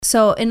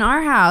So in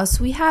our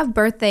house, we have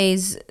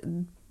birthdays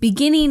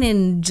beginning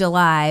in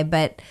July,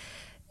 but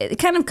it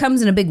kind of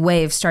comes in a big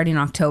wave starting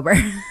October.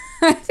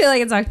 I feel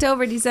like it's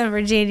October,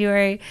 December,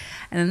 January,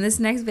 and then this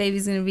next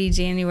baby's going to be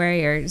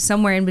January or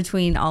somewhere in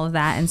between all of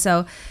that. And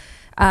so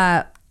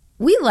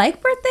we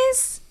like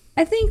birthdays.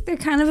 I think they're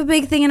kind of a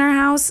big thing in our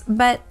house,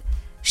 but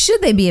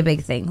should they be a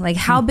big thing? Like,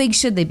 how big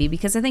should they be?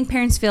 Because I think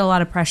parents feel a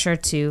lot of pressure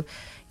to,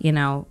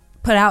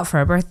 put out for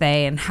a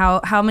birthday, and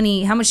how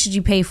much should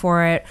you pay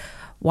for it?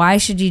 Why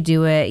should you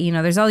do it?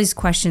 There's all these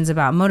questions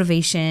about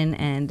motivation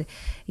and,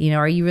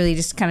 are you really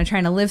just kind of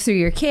trying to live through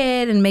your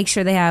kid and make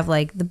sure they have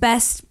like the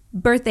best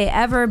birthday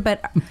ever?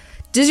 But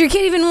does your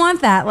kid even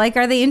want that? Like,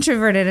 are they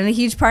introverted and a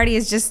huge party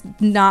is just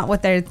not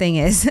what their thing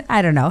is?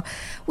 I don't know.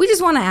 We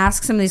just want to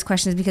ask some of these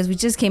questions because we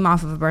just came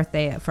off of a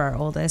birthday for our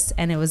oldest,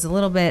 and it was a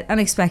little bit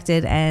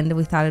unexpected, and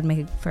we thought it'd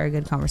make for a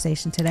good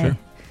conversation today. Sure.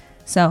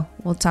 So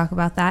we'll talk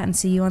about that and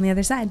see you on the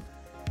other side.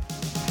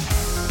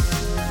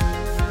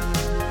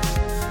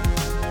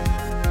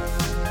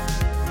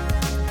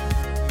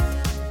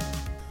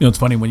 It's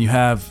funny when you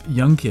have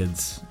young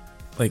kids,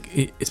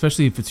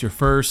 especially if it's your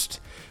first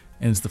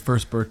and it's the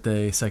first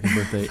birthday, second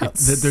birthday.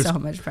 There's so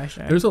much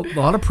pressure. There's a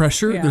lot of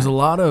pressure. Yeah. There's a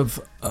lot of,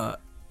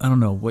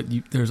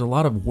 there's a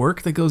lot of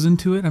work that goes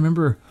into it. I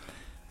remember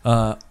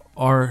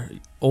our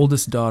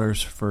oldest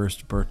daughter's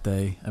first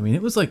birthday. I mean,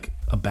 it was like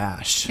a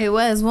bash. It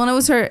was. Well, it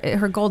was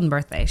her golden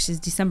birthday. She's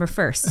December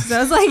 1st.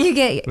 So it's like you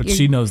get... But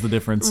she knows the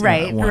difference.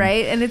 Right,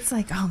 right. And it's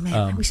like, oh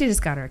man, we should have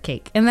just got her a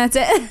cake. And that's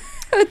it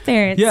with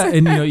parents. Yeah,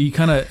 and you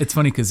kind of, it's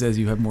funny because as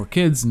you have more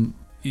kids and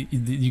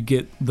you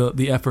get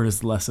the effort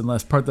is less and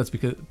less. Part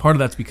of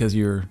that's because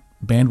your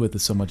bandwidth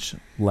is so much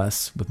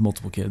less with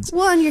multiple kids.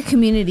 Well, and your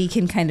community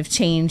can kind of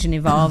change and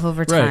evolve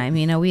over time.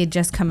 Right. We had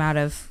just come out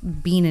of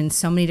being in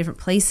so many different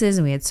places,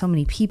 and we had so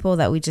many people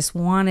that we just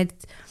wanted.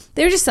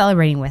 They were just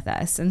celebrating with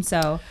us, and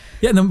so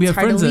and then we have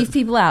hard friends to leave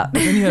people out. But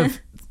then you have,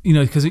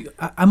 because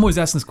I'm always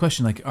asking this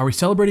question: like, are we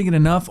celebrating it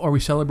enough, or are we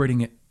celebrating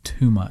it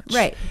too much?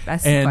 Right.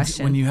 That's the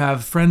question. And when you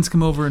have friends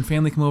come over and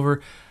family come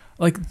over,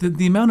 like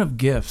the amount of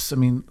gifts. I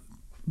mean,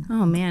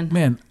 oh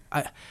man,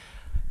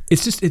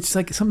 It's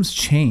like something's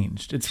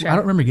changed. Sure. I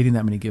don't remember getting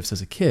that many gifts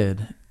as a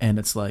kid, and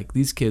it's like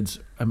these kids,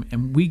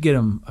 and we get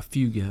them a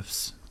few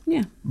gifts.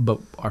 Yeah.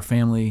 But our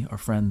family, our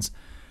friends,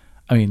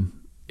 I mean,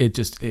 it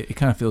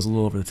kind of feels a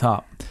little over the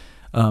top.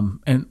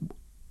 And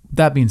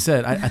that being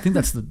said, I think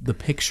that's the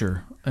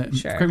picture.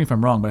 Sure. Correct me if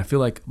I'm wrong, but I feel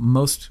like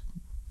most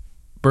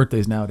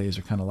birthdays nowadays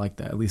are kind of like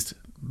that. At least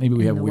maybe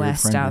we have a weird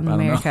West, friend out group. in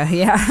America.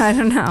 Yeah, I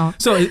don't know.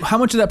 So how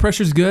much of that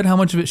pressure is good? How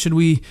much of it should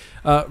we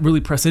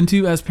really press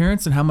into as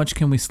parents, and how much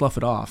can we slough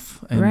it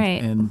off?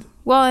 Right. And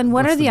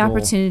what are the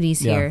opportunities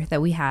here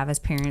that we have as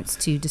parents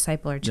to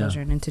disciple our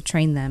children and to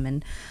train them?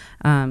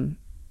 And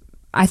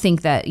I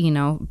think that,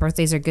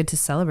 birthdays are good to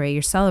celebrate.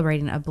 You're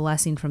celebrating a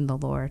blessing from the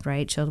Lord,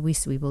 right?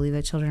 We believe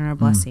that children are a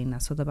blessing.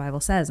 That's what the Bible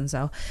says. And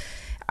so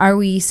are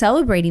we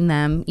celebrating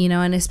them,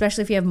 and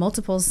especially if you have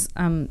multiples,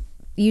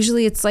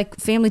 usually it's like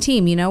family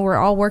team, we're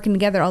all working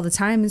together all the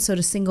time. And so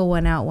to single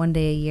one out one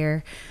day a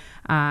year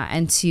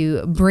and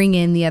to bring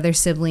in the other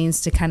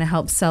siblings to kind of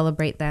help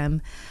celebrate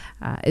them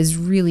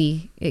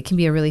it can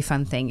be a really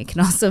fun thing. It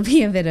can also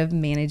be a bit of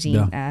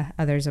managing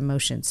others'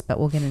 emotions, but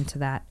we'll get into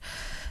that.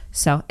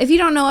 So if you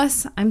don't know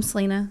us, I'm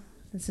Selena.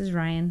 This is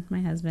Ryan,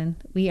 my husband.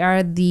 We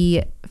are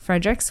the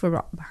Fredericks.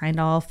 We're behind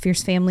all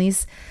Fierce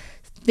Families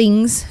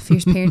things,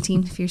 fierce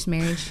parenting, fierce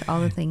marriage,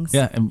 all the things.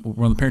 Yeah, and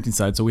we're on the parenting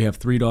side. So we have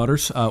 3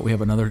 daughters. We have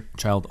another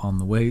child on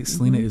the way.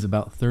 Selena is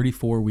about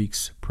 34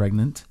 weeks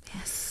pregnant.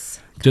 Yes.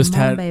 We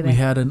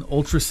had an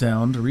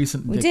ultrasound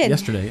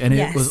yesterday, and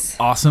it was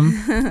awesome.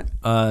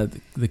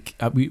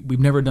 We've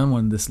never done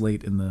one this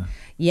late in the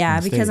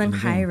because I'm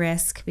high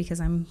risk because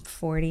I'm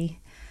 40.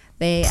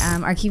 They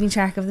are keeping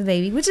track of the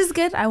baby, which is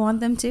good. I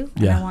want them to.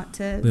 And I want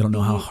to. They don't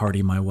know how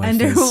hardy my wife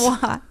under is.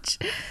 watch.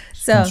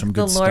 So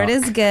the Lord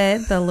is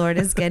good. The Lord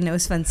is good, and it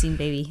was fun seeing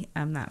baby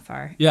that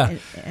far. Yeah,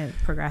 it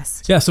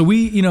progressed. Yeah. So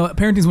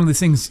parenting is one of these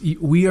things.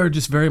 We are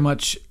just very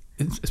much,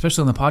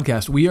 especially on the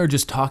podcast, we are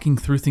just talking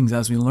through things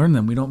as we learn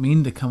them. We don't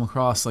mean to come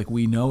across like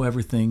we know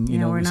everything.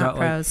 We're not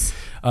pros.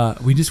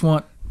 We just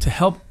want to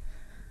help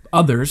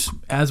others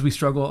as we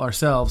struggle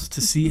ourselves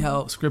to see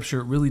how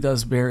Scripture really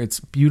does bear its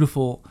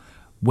beautiful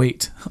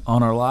weight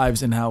on our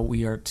lives and how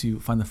we are to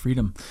find the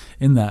freedom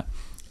in that,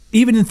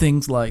 even in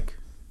things like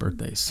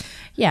birthdays.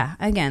 Yeah,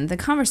 again, the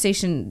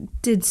conversation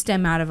did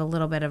stem out of a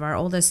little bit of our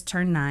oldest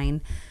turned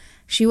 9.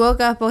 She woke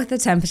up with a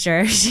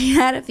temperature. She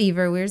had a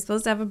fever. We were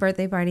supposed to have a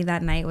birthday party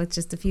that night with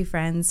just a few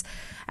friends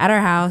at our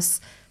house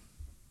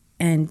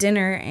and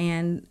dinner,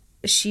 and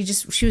she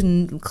was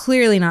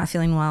clearly not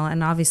feeling well,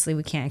 and obviously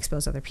we can't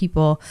expose other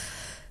people.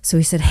 So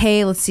we said,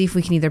 hey, let's see if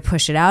we can either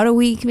push it out a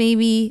week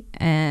maybe,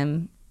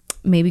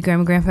 maybe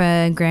Grandma, Grandpa,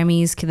 and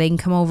Grammys, they can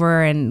come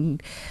over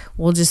and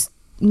we'll just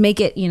make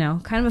it,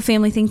 kind of a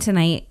family thing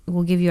tonight.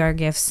 We'll give you our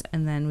gifts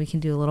and then we can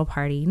do a little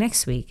party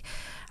next week.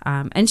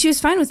 And she was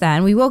fine with that.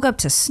 And we woke up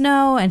to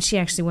snow, and she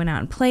actually went out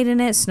and played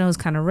in it. Snow is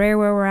kind of rare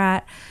where we're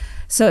at.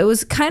 So it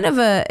was kind of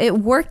it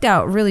worked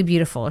out really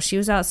beautiful. She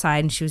was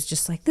outside and she was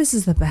just like, this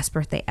is the best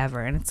birthday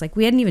ever. And it's like,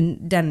 we hadn't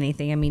even done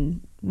anything. I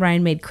mean,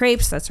 Ryan made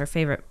crepes. That's her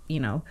favorite,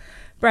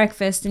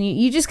 breakfast. And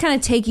you just kind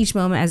of take each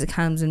moment as it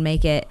comes and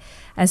make it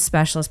as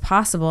special as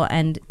possible.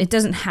 And it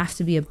doesn't have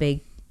to be a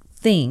big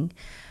thing.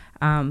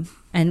 And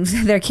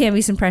there can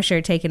be some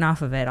pressure taken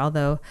off of it.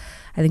 Although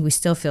I think we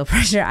still feel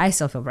pressure. I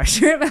still feel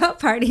pressure about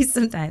parties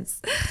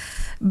sometimes.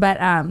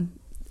 But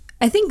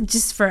I think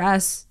just for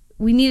us,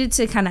 we needed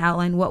to kind of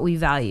outline what we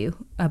value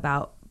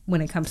about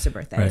when it comes to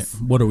birthdays.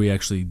 Right. What are we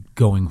actually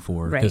going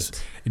for? Because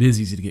it is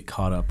easy to get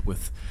caught up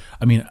with.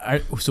 I mean,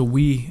 so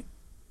we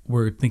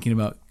were thinking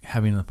about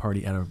having a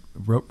party at a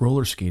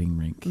roller skating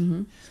rink,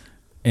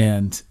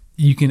 and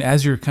you can,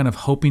 as you're kind of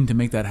hoping to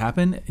make that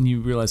happen, and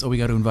you realize, oh, we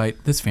got to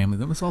invite this family.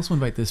 Then let's also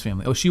invite this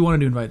family. Oh, she wanted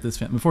to invite this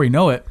family. Before you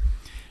know it,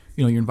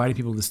 you're inviting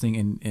people to this thing,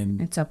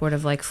 and it's upward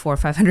of like $400 or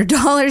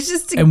 $500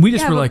 just to. And we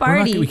just have were like,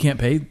 we can't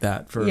pay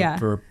that for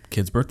a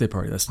kid's birthday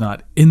party. That's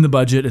not in the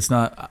budget. It's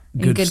not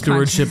good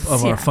stewardship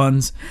of our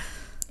funds,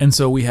 and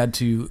so we had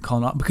to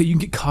call it off because you can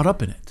get caught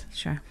up in it.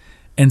 Sure.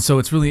 And so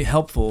it's really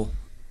helpful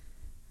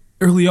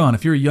early on.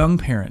 If you're a young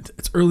parent,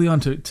 it's early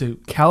on to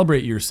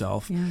calibrate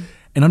yourself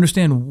and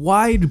understand,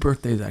 why do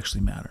birthdays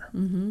actually matter.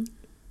 And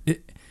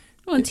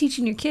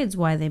teaching your kids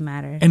why they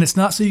matter. And it's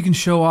not so you can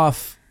show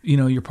off,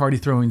 your party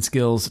throwing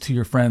skills to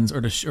your friends,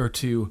 or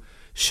to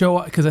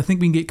show, because I think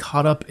we can get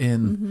caught up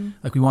in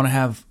like, we want to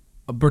have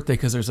a birthday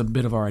because there's a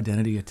bit of our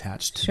identity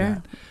attached to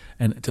that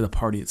and to the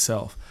party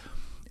itself.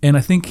 And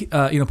I think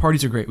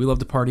parties are great. We love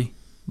to party.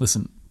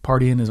 Listen,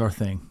 partying is our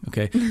thing,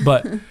 okay?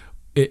 But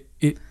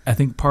I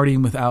think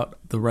partying without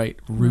the right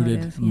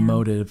rooted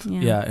motive,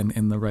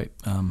 and the right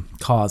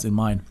cause in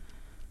mind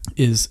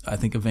is, I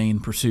think, a vain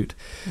pursuit.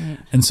 Right.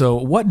 And so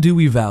what do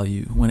we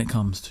value when it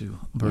comes to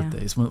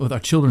birthdays, with our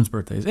children's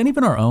birthdays, and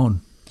even our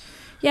own?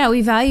 Yeah,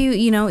 we value,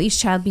 each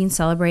child being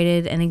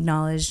celebrated and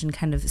acknowledged and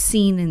kind of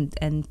seen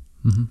and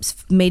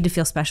made to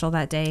feel special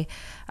that day.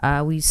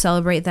 We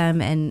celebrate them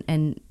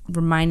and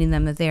reminding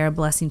them that they are a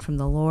blessing from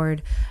the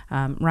Lord.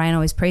 Ryan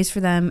always prays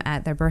for them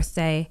at their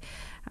birthday,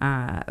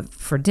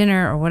 for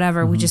dinner or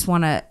whatever. We just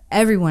want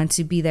everyone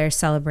to be there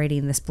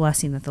celebrating this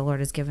blessing that the Lord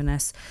has given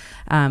us.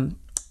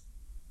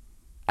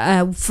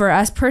 For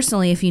us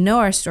personally, if you know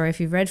our story, if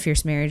you've read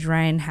Fierce Marriage,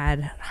 Ryan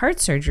had heart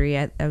surgery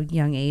at a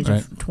young age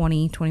of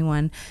 20,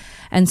 21.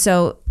 And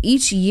so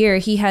each year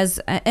he has,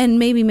 and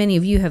maybe many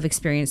of you have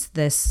experienced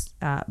this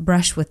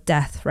brush with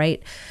death,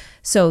 right?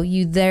 So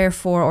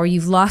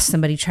you've lost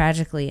somebody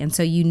tragically. And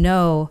so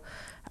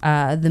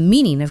the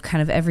meaning of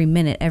kind of every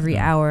minute, every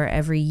hour,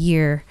 every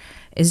year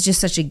is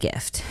just such a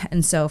gift.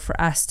 And so for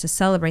us to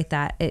celebrate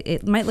that,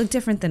 it might look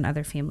different than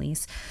other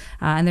families.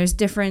 And there's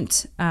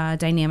different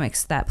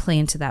dynamics that play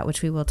into that,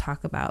 which we will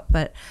talk about.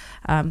 But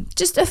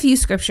just a few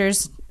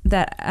scriptures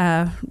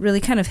that really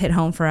kind of hit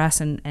home for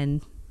us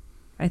and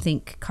I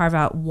think carve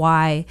out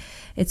why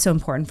it's so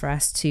important for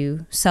us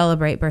to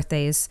celebrate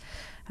birthdays,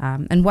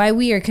 and why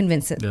we are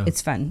convinced that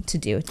it's fun to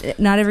do.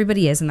 Not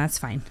everybody is, and that's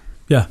fine.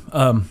 Yeah.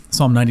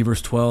 Psalm 90,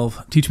 verse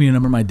 12. Teach me to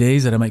number my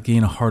days that I might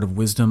gain a heart of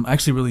wisdom. I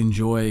actually really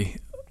enjoy,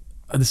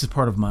 this is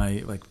part of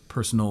my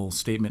personal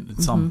statement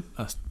in Psalm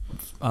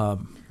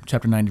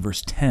chapter 90,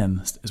 verse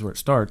 10 is where it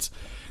starts.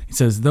 It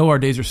says, though our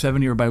days are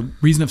 70, or by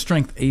reason of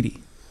strength,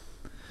 80.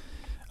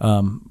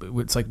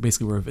 It's like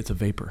basically where it's a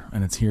vapor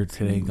and it's here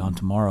today and gone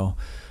tomorrow.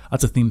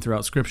 That's a theme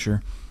throughout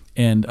Scripture.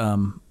 And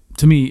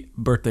to me,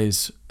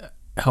 birthdays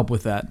help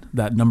with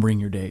that numbering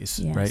your days,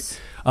 right?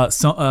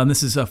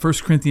 This is 1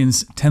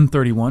 Corinthians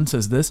 10:31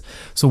 says this,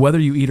 so whether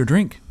you eat or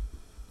drink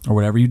or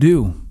whatever you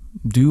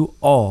do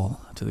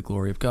all to the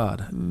glory of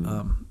God.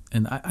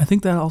 And I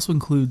think that also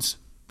includes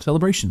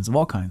celebrations of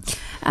all kinds.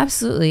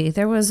 Absolutely.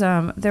 There was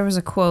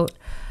a quote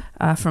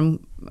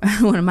from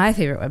one of my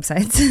favorite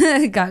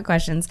websites, Got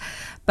Questions,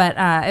 but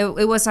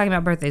it was talking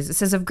about birthdays. It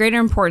says, of greater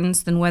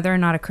importance than whether or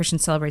not a Christian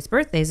celebrates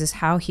birthdays is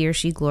how he or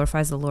she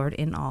glorifies the Lord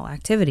in all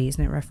activities.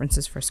 And it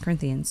references 1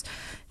 Corinthians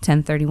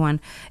 10:31.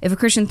 If a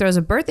Christian throws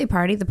a birthday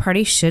party, the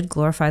party should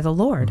glorify the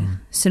Lord.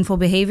 Sinful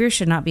behavior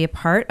should not be a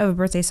part of a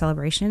birthday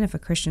celebration. If a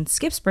Christian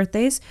skips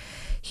birthdays,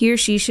 he or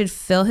she should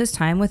fill his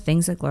time with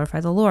things that glorify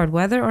the Lord.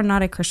 Whether or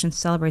not a Christian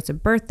celebrates a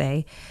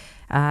birthday,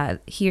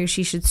 he or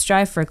she should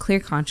strive for a clear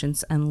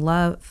conscience and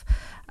love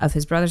of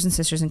his brothers and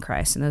sisters in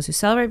Christ. And those who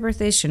celebrate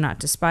birthdays should not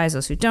despise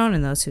those who don't,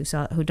 and those who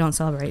don't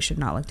celebrate should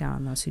not look down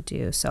on those who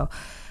do. So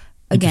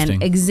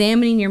again,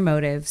 examining your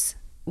motives.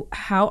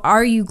 How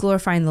are you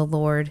glorifying the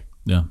Lord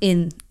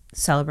in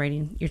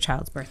celebrating your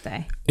child's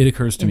birthday? It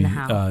occurs to me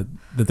that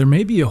there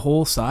may be a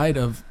whole side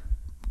of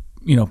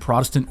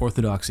Protestant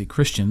Orthodoxy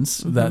Christians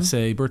that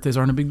say birthdays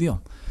aren't a big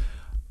deal.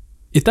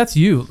 If that's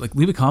you,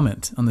 leave a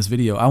comment on this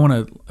video. I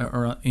want to,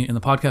 or in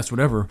the podcast,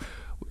 whatever.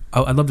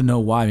 I'd love to know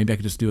why. Maybe I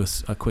could just do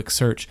a quick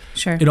search.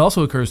 Sure. It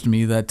also occurs to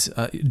me that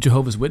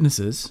Jehovah's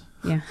Witnesses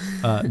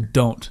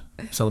don't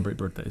celebrate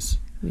birthdays.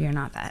 We are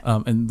not that.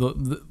 And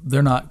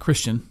they're not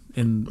Christian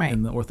in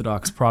the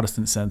Orthodox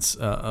Protestant sense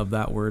of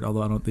that word,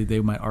 although I don't think they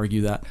might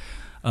argue that.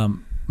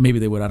 Maybe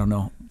they would, I don't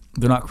know.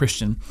 They're not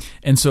Christian.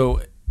 And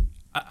so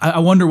I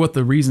wonder what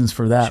the reasons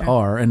for that Sure.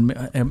 are, and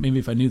maybe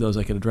if I knew those,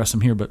 I could address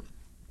them here. But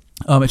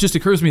it just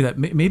occurs to me that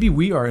maybe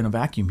we are in a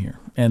vacuum here,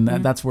 and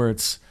that's where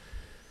it's.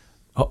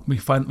 We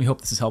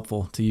hope this is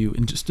helpful to you,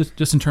 and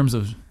just in terms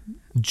of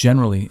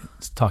generally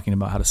talking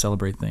about how to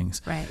celebrate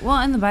things. Right.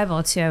 Well, in the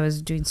Bible too, I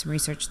was doing some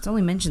research. It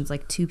only mentions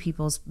like 2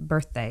 people's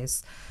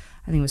birthdays.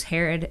 I think it was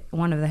Herod,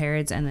 one of the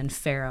Herods, and then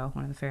Pharaoh,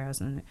 one of the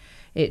Pharaohs. And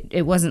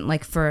it wasn't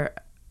like for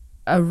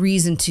a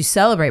reason to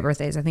celebrate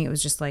birthdays. I think it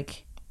was just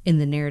like in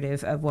the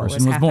narrative of what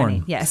Person was happening.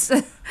 born. Yes.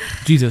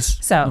 Jesus.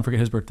 So- don't forget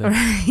his birthday.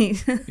 Right.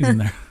 He's in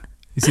there.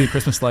 You see the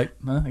Christmas light?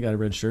 Huh? I got a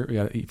red shirt.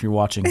 If you're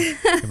watching, I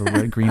have a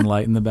red green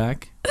light in the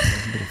back.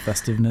 A little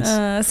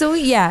festiveness.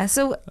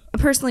 So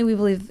personally, we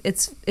believe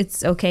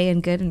it's okay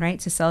and good and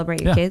right to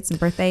celebrate your kids and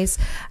birthdays.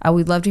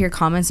 We'd love to hear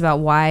comments about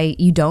why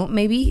you don't,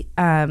 maybe.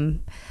 And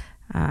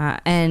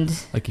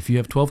like if you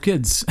have 12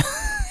 kids.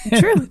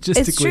 True.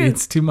 Logistically,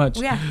 it's too much.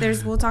 Yeah,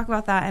 we'll talk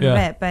about that in a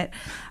bit, but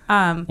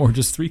or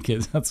just 3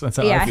 kids. That's how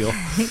I feel.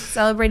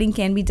 Celebrating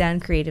can be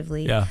done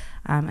creatively. Yeah.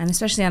 And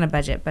especially on a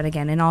budget. But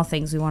again, in all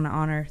things, we want to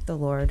honor the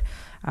Lord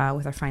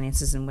with our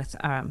finances and with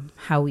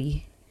how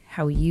we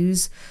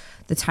use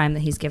the time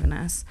that He's given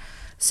us.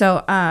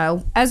 So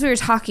as we were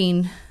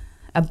talking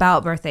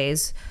about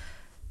birthdays,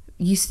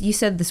 you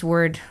said this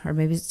word, or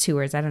maybe it's 2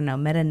 words, I don't know,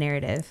 meta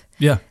narrative.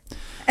 Yeah.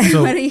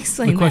 So Why don't you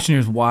explain the question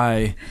that? here is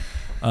why.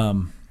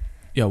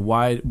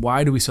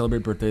 Why do we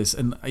celebrate birthdays?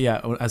 And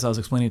as I was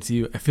explaining it to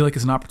you, I feel like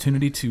it's an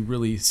opportunity to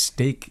really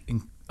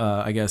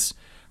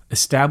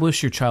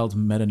establish your child's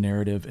meta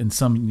narrative in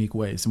some unique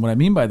ways. And what I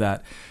mean by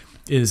that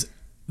is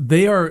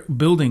they are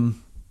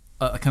building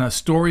a kind of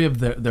story of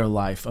their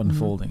life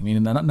unfolding.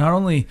 Mm-hmm. Meaning not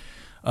only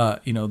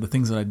the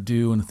things that I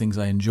do and the things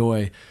I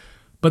enjoy,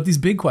 but these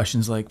big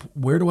questions like,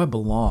 where do I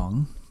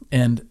belong?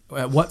 And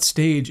at what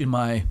stage in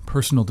my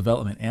personal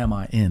development am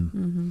I in?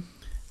 Mm-hmm.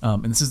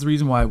 And this is the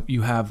reason why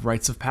you have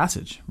rites of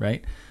passage,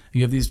 right?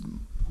 You have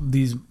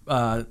these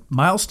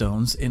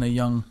milestones in a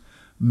young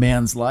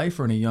man's life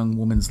or in a young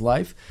woman's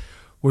life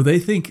where they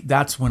think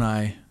that's when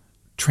I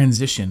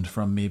transitioned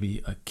from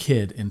maybe a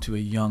kid into a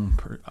young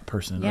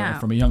person, or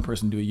from a young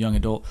person to a young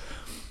adult.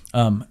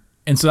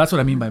 And so that's what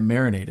I mean by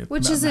marinative.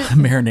 Which is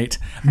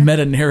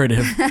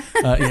meta-narrative.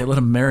 Let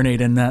them marinate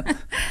in that.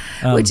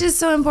 Which is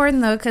so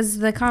important, though, because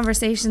the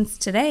conversations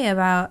today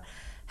about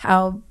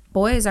how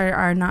boys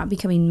are not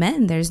becoming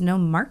men, there's no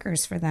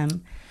markers for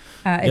them.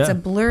 It's a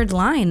blurred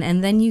line.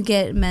 And then you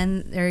get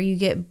men, or you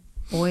get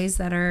boys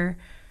that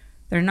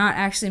they're not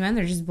actually men,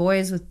 they're just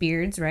boys with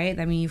beards, right?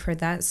 I mean, you've heard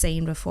that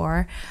saying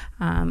before.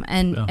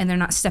 And they're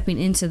not stepping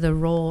into the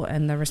role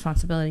and the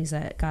responsibilities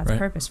that God's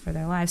purpose for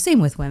their lives. Same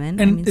with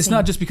women. And it's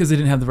not just because they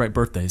didn't have the right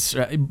birthdays.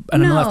 Right? I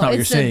know that's not what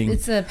you're saying.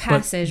 It's a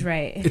passage,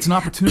 right? It's an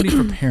opportunity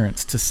for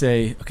parents to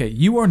say, okay,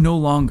 you are no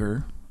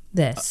longer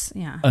an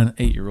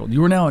 8-year-old.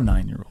 You are now a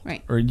 9-year-old.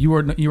 Right. Or you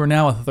are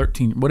now a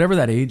 13, whatever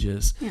that age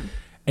is. Yeah.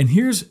 And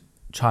here's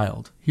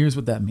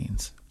what that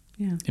means.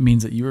 Yeah. It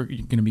means that you're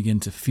going to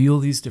begin to feel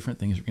these different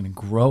things. You're going to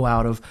grow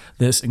out of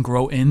this and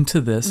grow into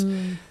this.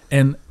 Mm.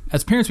 And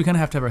as parents, we kind of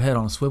have to have our head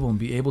on a swivel and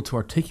be able to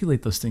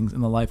articulate those things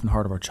in the life and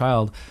heart of our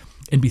child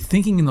and be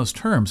thinking in those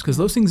terms, because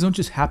those things don't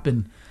just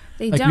happen.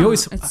 They don't.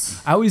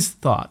 I always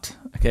thought,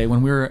 okay,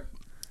 when we were,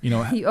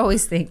 you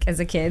always think as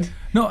a kid.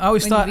 No, I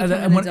always thought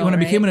when I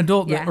became an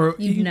adult, or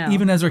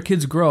even as our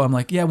kids grow, I'm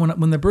like,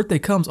 when their birthday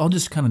comes, I'll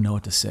just kind of know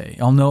what to say.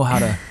 I'll know how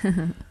to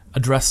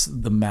address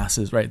the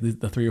masses, right?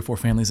 The 3 or 4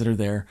 families that are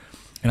there.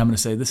 And I'm going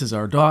to say, this is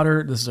our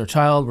daughter, this is our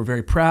child, we're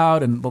very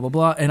proud, and blah, blah,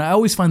 blah. And I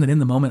always find that in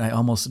the moment, I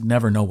almost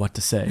never know what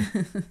to say.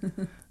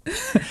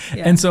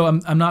 And so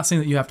I'm not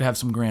saying that you have to have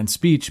some grand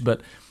speech,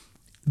 but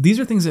these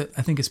are things that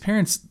I think as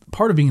parents,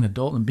 part of being an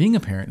adult and being a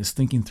parent is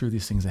thinking through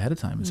these things ahead of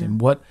time and saying,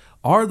 what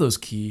are those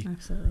key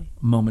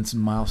moments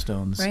and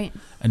milestones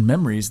and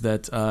memories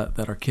that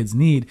our kids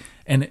need,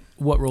 and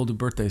what role do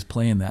birthdays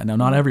play in that? Now,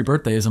 not every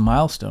birthday is a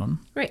milestone.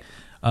 Right.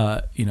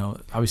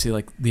 Obviously,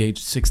 like the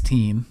age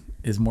 16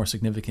 is more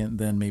significant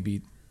than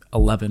maybe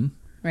 11.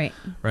 Right.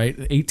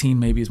 18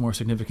 maybe is more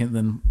significant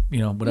than,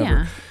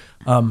 whatever.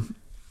 Yeah.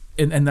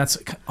 And that's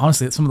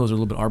honestly, some of those are a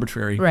little bit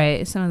arbitrary.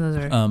 Right. Some of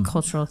those are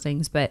cultural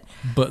things, but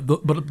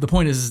the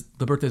point is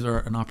the birthdays are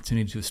an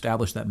opportunity to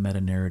establish that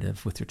meta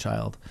narrative with your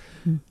child,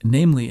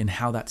 namely in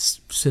how that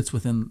sits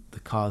within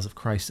the cause of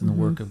Christ and the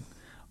work of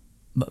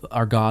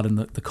our God and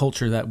the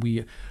culture that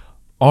we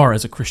are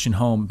as a Christian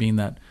home, being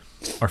that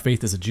our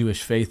faith is a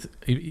Jewish faith,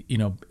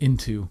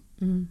 into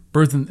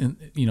birth in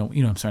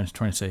I'm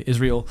trying to say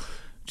Israel,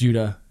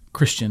 Judah,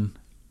 Christian,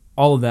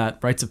 all of that,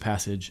 rites of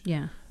passage.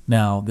 Yeah.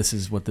 Now this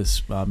is what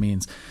this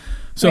means.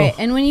 So, right.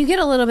 And when you get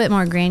a little bit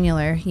more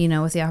granular,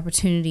 with the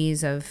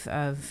opportunities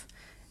of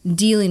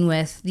dealing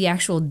with the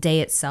actual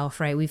day itself,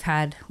 right? We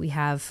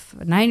have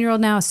a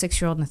 9-year-old now, a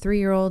 6-year-old, and a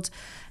 3-year-old,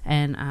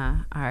 and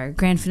our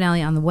grand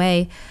finale on the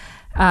way.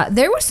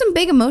 There were some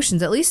big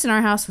emotions, at least in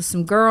our house, with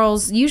some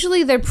girls.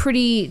 Usually they're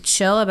pretty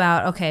chill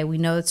about, okay, we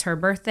know it's her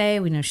birthday.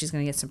 We know she's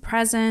going to get some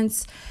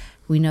presents.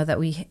 We know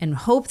that and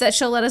hope that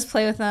she'll let us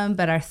play with them,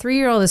 but our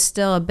 3-year-old is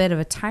still a bit of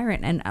a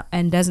tyrant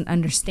and doesn't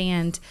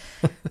understand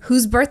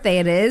whose birthday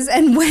it is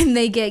and when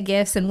they get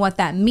gifts and what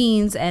that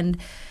means. And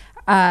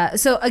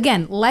so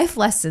again, life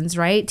lessons,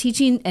 right?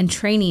 Teaching and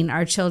training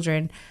our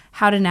children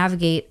how to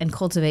navigate and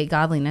cultivate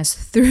godliness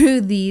through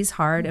these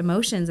hard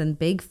emotions and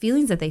big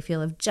feelings that they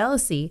feel of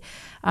jealousy.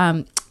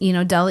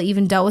 Della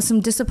even dealt with some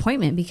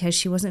disappointment because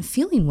she wasn't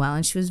feeling well,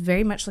 and she was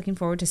very much looking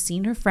forward to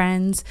seeing her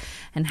friends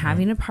and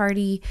having a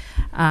party.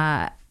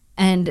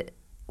 And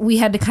we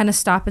had to kind of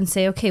stop and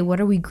say, okay,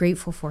 what are we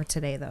grateful for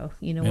today, though?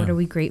 What are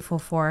we grateful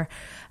for,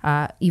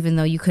 even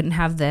though you couldn't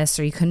have this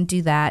or you couldn't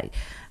do that?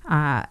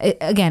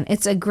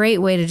 It's a great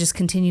way to just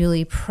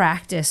continually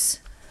practice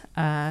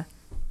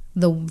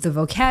the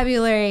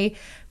vocabulary,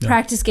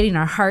 practice getting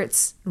our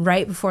hearts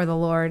right before the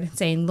Lord,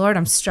 saying, Lord,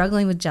 I'm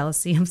struggling with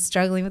jealousy. I'm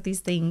struggling with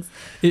these things.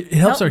 It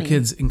helps our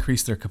kids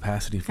increase their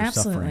capacity for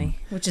suffering.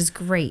 Which is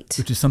great.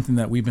 Which is something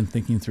that we've been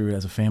thinking through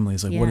as a family,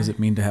 is like, what does it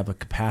mean to have a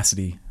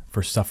capacity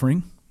for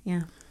suffering?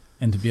 Yeah.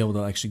 And to be able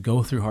to actually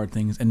go through hard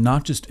things and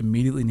not just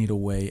immediately need a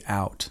way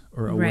out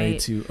or a way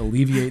to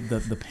alleviate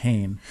the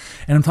pain.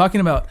 And I'm talking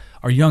about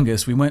our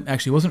youngest. We went,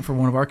 actually, it wasn't for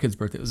one of our kids'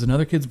 birthday. It was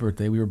another kid's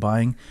birthday. We were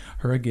buying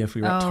her a gift.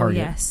 We were at Target.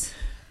 Yes.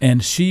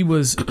 And she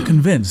was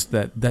convinced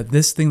that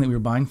this thing that we were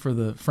buying for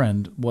the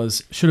friend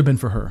should have been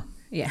for her.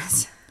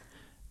 Yes.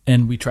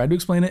 And we tried to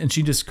explain it, and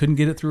she just couldn't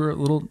get it through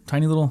her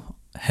tiny little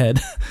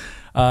head.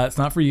 It's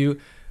not for you.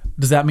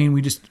 Does that mean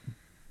we just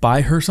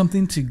buy her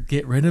something to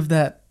get rid of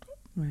that?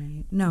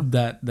 Right. No.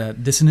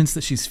 That dissonance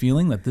that she's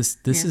feeling, that this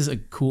is a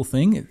cool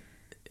thing.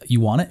 You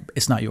want it.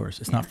 It's not yours.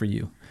 It's not for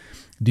you.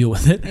 Deal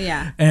with it.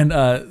 Yeah.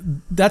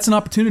 And that's an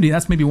opportunity.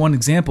 That's maybe one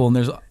example. And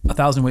there's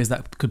 1,000 ways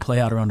that could play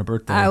out around a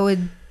birthday. I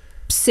would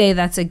say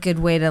that's a good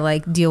way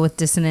to deal with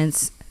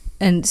dissonance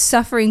and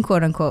suffering,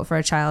 quote unquote, for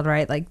a child,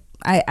 right?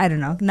 I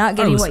don't know, not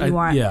getting what you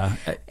want. Yeah.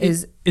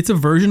 It's a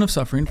version of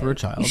suffering for a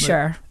child.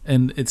 Sure.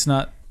 And it's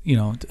not,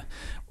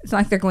 it's not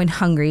like they're going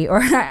hungry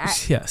or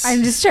yes.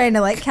 I'm just trying to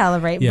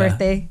calibrate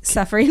birthday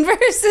suffering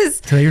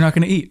versus today you're not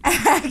going to eat.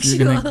 Actual.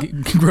 You're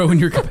going to grow in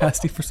your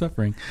capacity for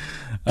suffering.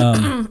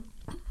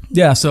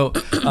 So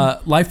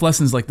life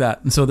lessons like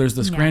that. And so there's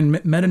this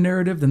grand meta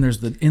narrative. Then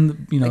there's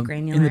in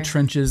the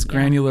trenches,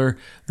 granular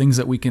things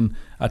that we can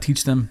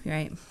teach them.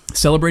 Right.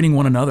 Celebrating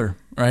one another.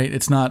 Right.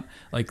 It's not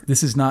like,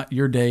 this is not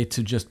your day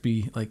to just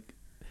be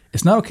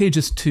it's not okay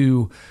just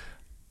to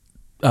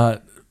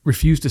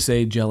refuse to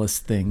say jealous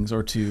things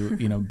or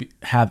to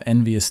have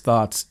envious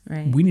thoughts.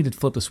 Right. We need to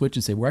flip the switch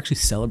and say, we're actually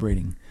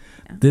celebrating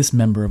this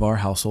member of our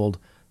household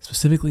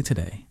specifically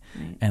today.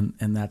 Right.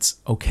 And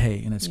that's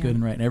okay, and it's good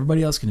and right, and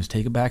everybody else can just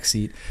take a back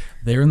seat.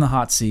 They're in the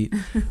hot seat,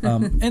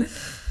 and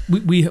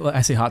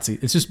I say hot seat.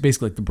 It's just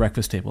basically like the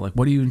breakfast table.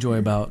 What do you enjoy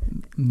about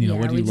what do you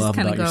love about your sister? We just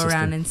kind of go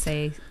around and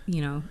say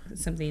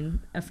something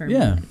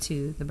affirming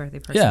to the birthday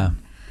person.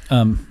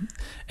 Yeah,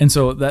 and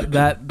so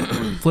that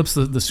flips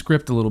the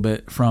script a little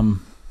bit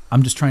from,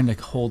 I'm just trying to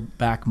hold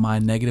back my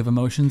negative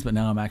emotions, but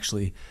now I'm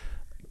actually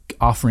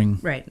offering.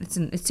 Right. It's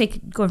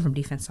going from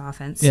defense to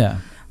offense. Yeah.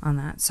 On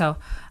that. So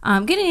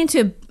getting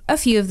into a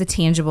few of the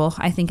tangible,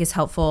 I think, is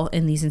helpful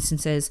in these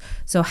instances.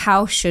 So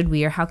how should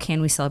we or how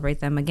can we celebrate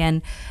them?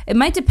 Again, it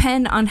might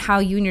depend on how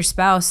you and your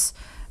spouse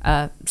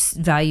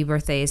value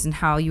birthdays and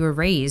how you were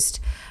raised.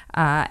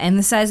 And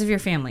the size of your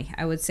family,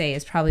 I would say,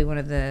 is probably one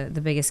of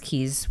the biggest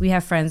keys. We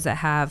have friends that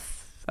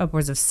have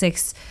upwards of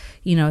 6,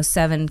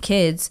 7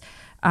 kids,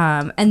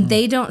 and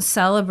they don't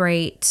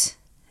celebrate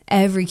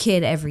every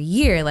kid every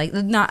year.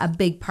 Not a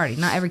big party.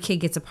 Not every kid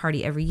gets a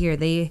party every year.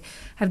 They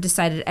have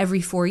decided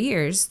every 4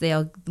 years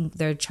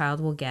that child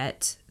will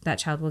get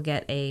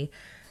a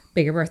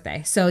bigger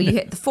birthday. So you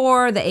hit the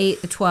 4, the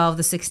 8, the 12,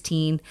 the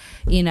 16,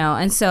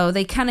 and so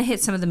they kind of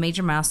hit some of the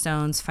major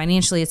milestones.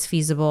 Financially, it's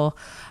feasible.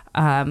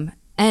 And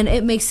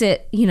it makes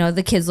it,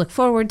 the kids look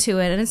forward to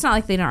it. And it's not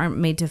like they aren't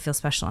made to feel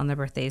special on their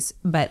birthdays,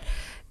 but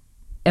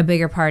a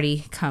bigger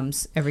party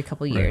comes every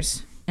couple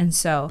years. Right. And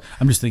so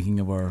I'm just thinking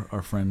of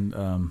our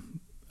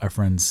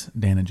friends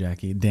Dan and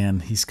Jackie.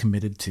 Dan, he's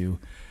committed to,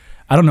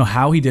 I don't know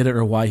how he did it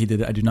or why he did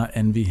it. I do not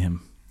envy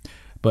him,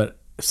 but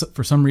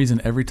for some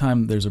reason, every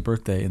time there's a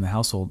birthday in the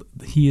household,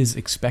 he is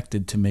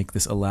expected to make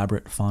this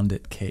elaborate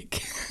fondant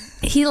cake.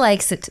 He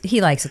likes it.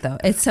 He likes it though.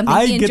 It's something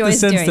he enjoys doing. I get the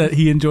sense that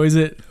he enjoys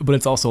it, but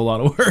it's also a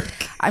lot of work.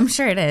 I'm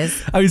sure it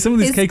is. I mean, some of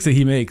these cakes that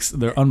he makes,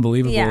 they're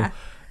unbelievable. Yeah.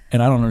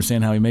 And I don't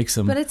understand how he makes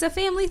them. But it's a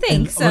family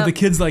thing. But the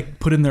kids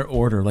put in their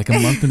order a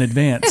month in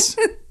advance.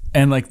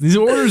 And these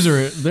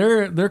orders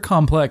they're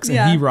complex,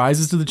 and he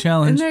rises to the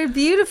challenge. And they're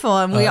beautiful,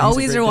 and we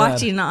always are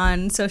watching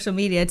on social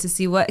media to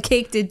see what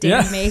cake did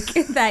Dan make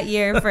that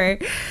year for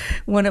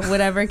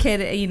whatever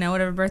kid,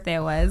 whatever birthday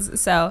it was.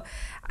 So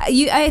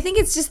I think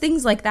it's just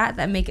things like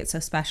that make it so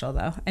special,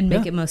 though, and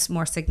make it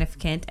more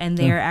significant. And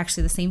they're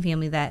actually the same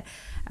family that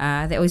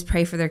they always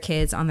pray for their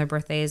kids on their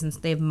birthdays, and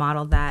they've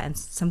modeled that, and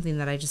something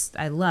that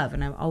I love,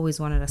 and I've always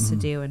wanted us to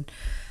do. And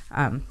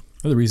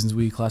are the reasons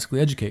we classically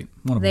educate.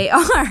 One of them. They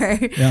are.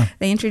 Yeah.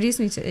 They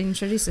introduced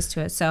us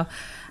to it. So,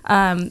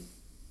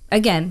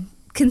 again,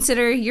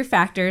 consider your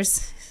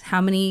factors. How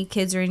many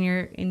kids are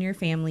in your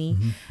family?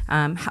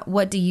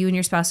 What do you and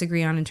your spouse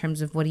agree on in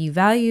terms of what do you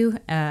value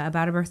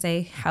about a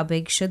birthday? How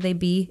big should they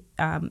be?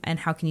 And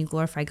how can you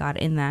glorify God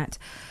in that?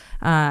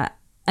 And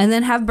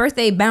then have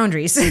birthday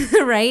boundaries,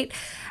 right?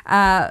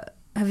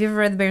 Have you ever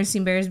read the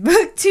Berenstain Bears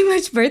book, Too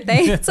Much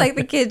Birthday? It's like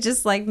the kid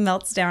just like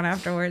melts down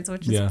afterwards,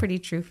 which is pretty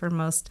true for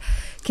most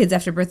kids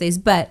after birthdays.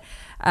 But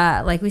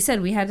like we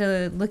said, we had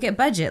to look at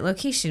budget,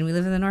 location. We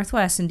live in the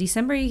Northwest. In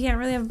December, you can't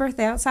really have a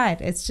birthday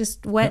outside. It's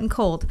just wet and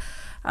cold.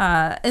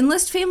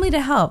 Enlist family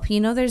to help.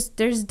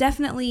 There's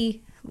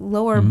definitely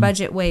lower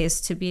budget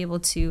ways to be able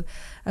to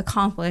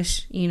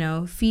accomplish,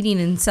 feeding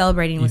and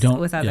celebrating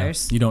with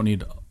others. You don't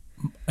need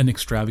an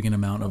extravagant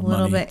amount of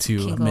money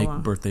to make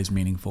birthdays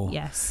meaningful.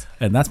 Yes.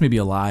 And that's maybe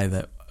a lie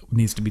that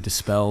needs to be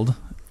dispelled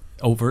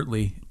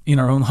overtly in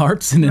our own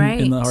hearts and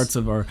in the hearts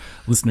of our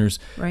listeners.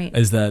 Right.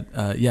 Is that,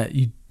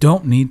 you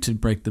don't need to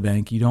break the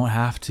bank. You don't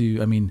have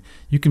to. I mean,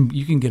 you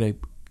can get a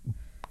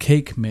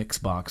cake mix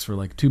box for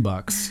like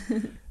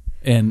 $2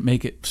 and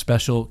make it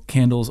special,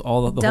 candles, the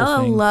whole thing.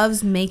 Della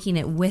loves making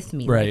it with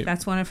me. Right. Like,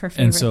 that's one of her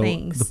favorite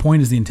things. The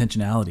point is the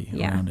intentionality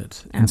around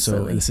it. And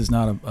absolutely. so this is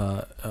not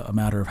a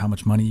matter of how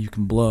much money you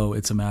can blow.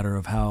 It's a matter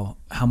of how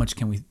much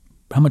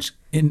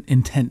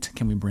intent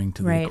can we bring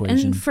to the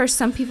equation. And for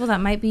some people that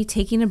might be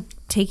taking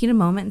a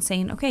moment and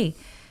saying, okay,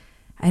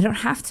 I don't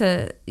have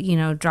to,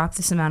 drop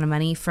this amount of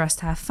money for us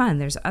to have fun.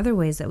 There's other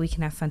ways that we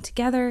can have fun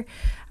together.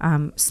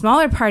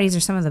 Smaller parties are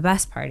some of the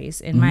best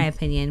parties, in my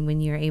opinion, when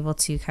you're able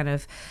to kind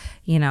of,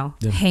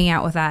 hang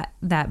out with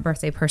that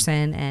birthday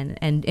person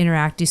and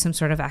interact, do some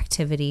sort of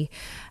activity.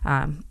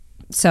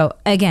 So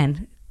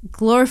again,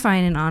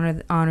 glorifying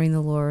and honoring the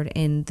Lord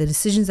in the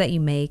decisions that you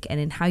make and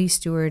in how you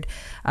steward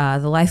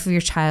the life of your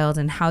child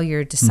and how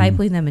you're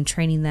discipling them and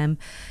training them.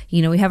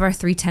 We have our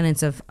 3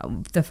 tenets of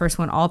the first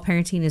one, all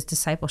parenting is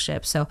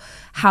discipleship. So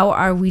how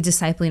are we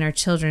discipling our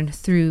children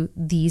through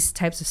these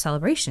types of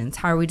celebrations?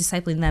 How are we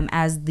discipling them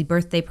as the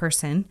birthday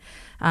person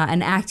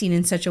and acting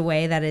in such a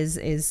way that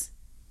is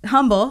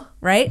humble,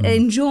 right?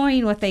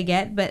 Enjoying what they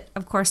get, but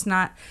of course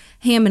not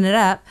hamming it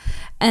up.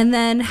 And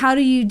then how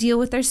do you deal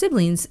with their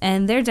siblings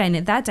and their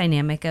that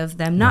dynamic of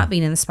them not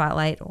being in the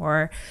spotlight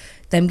or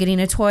them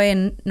getting a toy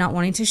and not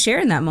wanting to share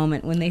in that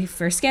moment when they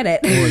first get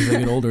it. Or as they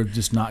get older,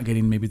 just not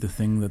getting maybe the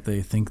thing that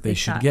they think they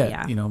should get.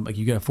 Yeah. Like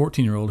you get a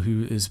 14-year-old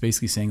who is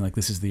basically saying like,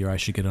 this is the year I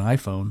should get an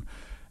iPhone.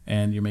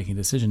 And you're making a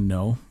decision.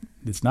 No,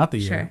 it's not the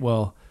year.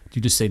 Well, do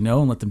you just say no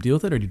and let them deal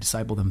with it, or do you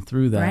disciple them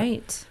through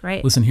that?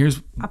 Right. Listen,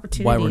 here's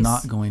why we're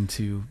not going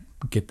to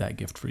get that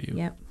gift for you.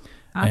 Yep.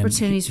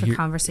 Opportunities for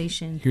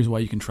conversation. Here's why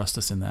you can trust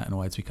us in that, and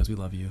why it's because we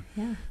love you.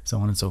 Yeah. So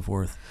on and so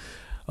forth.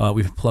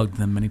 We've plugged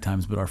them many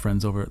times, but our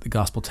friends over at the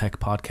Gospel Tech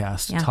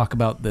Podcast talk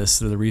about this.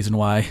 They're the reason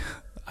why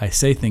I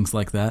say things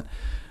like that.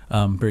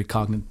 Very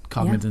cognizant,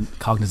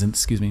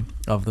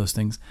 of those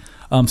things.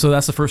 So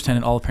that's the first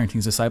tenet, all parenting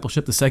is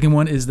discipleship. The second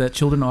one is that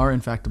children are,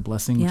 in fact, a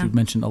blessing, which we've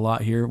mentioned a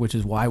lot here, which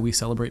is why we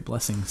celebrate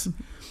blessings,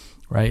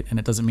 right? And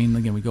it doesn't mean,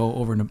 again, we go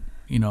overboard.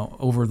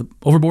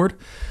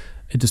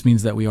 It just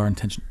means that we are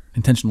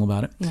intentional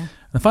about it. Yeah.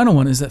 The final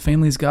one is that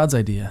family is God's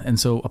idea. And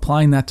so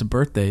applying that to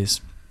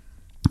birthdays,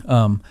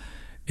 what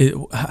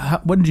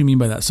did you mean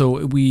by that?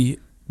 So we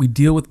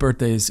deal with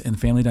birthdays and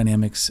family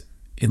dynamics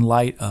in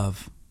light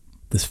of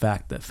this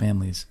fact that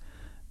family is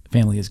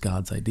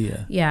God's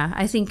idea. Yeah,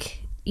 I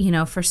think,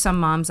 for some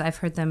moms, I've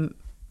heard them,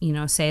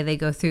 say they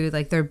go through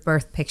like their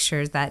birth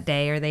pictures that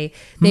day, or they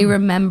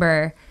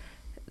remember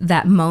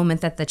that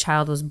moment that the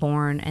child was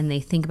born, and they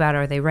think about it,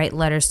 or they write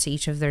letters to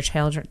each of their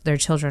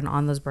children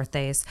on those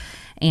birthdays,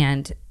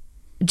 and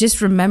just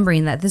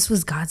remembering that this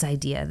was God's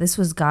idea. This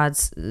was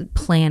God's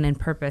plan and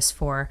purpose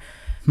for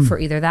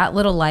either that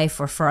little life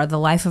or for the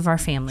life of our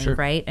family,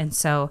 right? And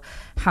so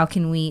how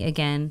can we,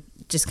 again,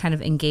 just kind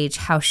of engage,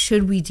 how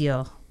should we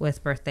deal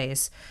with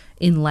birthdays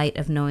in light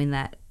of knowing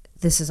that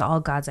this is all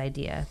God's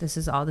idea. This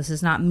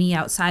is not me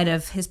outside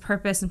of his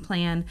purpose and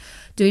plan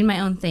doing my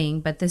own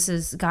thing, but this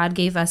is God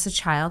gave us a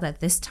child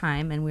at this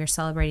time, and we're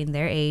celebrating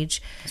their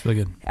age. That's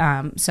really good.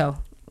 So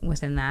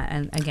within that,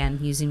 and again,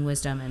 using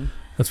wisdom and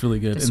that's really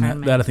good.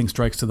 And that I think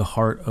strikes to the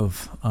heart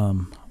of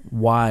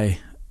why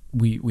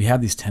we have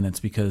these tenets,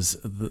 because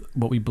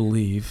what we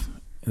believe,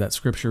 that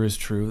Scripture is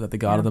true, that the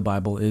God of the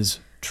Bible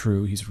is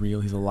true. He's real.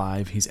 He's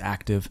alive. He's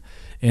active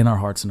in our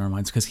hearts and our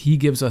minds, because he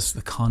gives us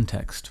the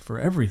context for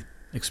every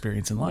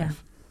experience in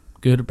life,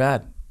 good or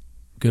bad,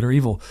 good or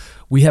evil.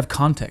 We have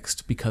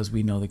context because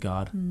we know the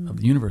God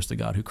of the universe, the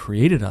God who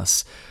created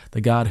us,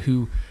 the God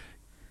who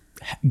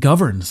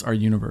governs our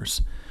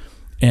universe.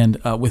 And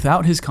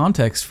without his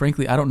context,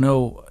 frankly, I don't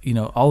know,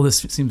 all this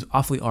seems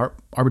awfully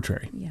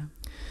arbitrary. Yeah.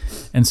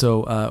 And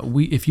so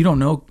if you don't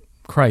know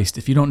Christ,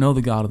 if you don't know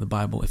the God of the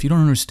Bible, if you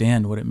don't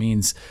understand what it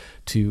means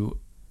to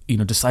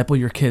disciple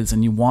your kids,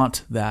 and you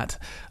want that,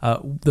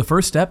 the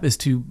first step is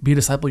to be a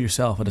disciple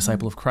yourself, a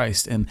disciple of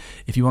Christ. And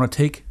if you want to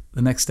take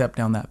the next step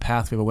down that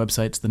path, we have a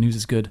website. It's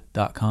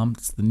thenewsisgood.com.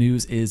 It's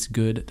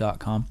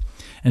thenewsisgood.com.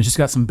 And it's just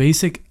got some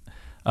basic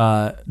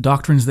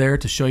doctrines there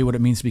to show you what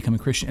it means to become a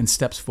Christian and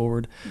steps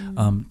forward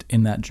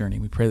in that journey.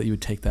 We pray that you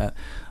would take that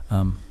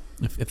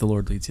if the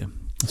Lord leads you.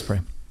 Let's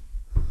pray.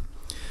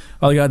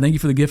 Father God, thank you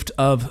for the gift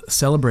of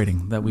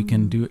celebrating, that we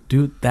can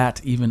do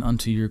that even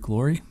unto your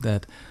glory,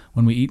 that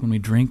when we eat, when we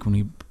drink, when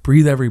we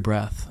breathe every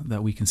breath,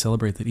 that we can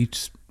celebrate that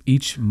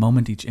each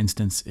moment, each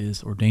instance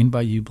is ordained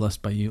by you,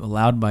 blessed by you,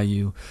 allowed by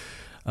you,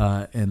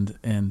 and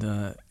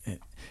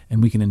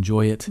we can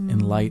enjoy it in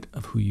light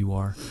of who you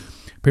are.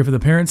 Pray for the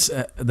parents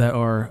that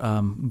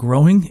are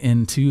growing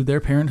into their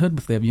parenthood.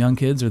 If they have young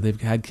kids or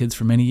they've had kids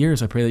for many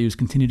years, I pray that you just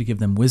continue to give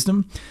them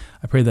wisdom.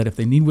 I pray that if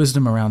they need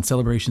wisdom around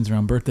celebrations,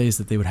 around birthdays,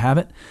 that they would have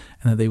it,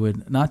 and that they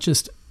would not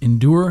just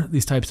endure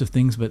these types of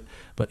things, but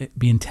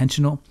be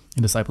intentional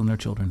in discipling their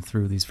children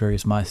through these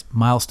various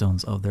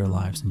milestones of their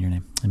lives. In your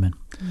name, amen.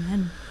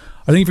 Amen.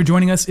 Thank you for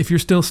joining us. If you're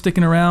still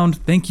sticking around,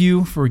 thank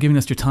you for giving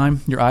us your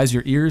time, your eyes,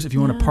 your ears. If you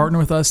want to partner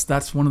with us,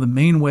 that's one of the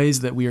main ways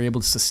that we are able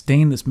to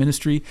sustain this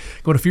ministry.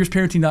 Go to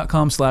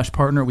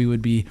fierceparenting.com/partner. We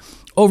would be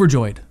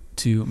overjoyed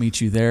to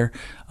meet you there.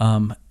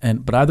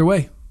 But either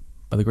way,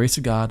 by the grace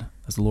of God,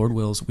 as the Lord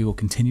wills, we will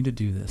continue to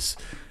do this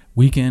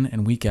week in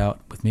and week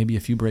out, with maybe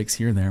a few breaks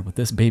here and there, with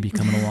this baby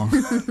coming along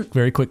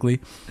very quickly.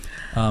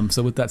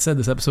 So with that said,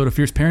 this episode of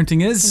Fierce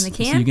Parenting is. In the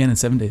can. We'll see you again in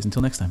 7 days.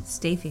 Until next time.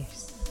 Stay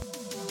fierce.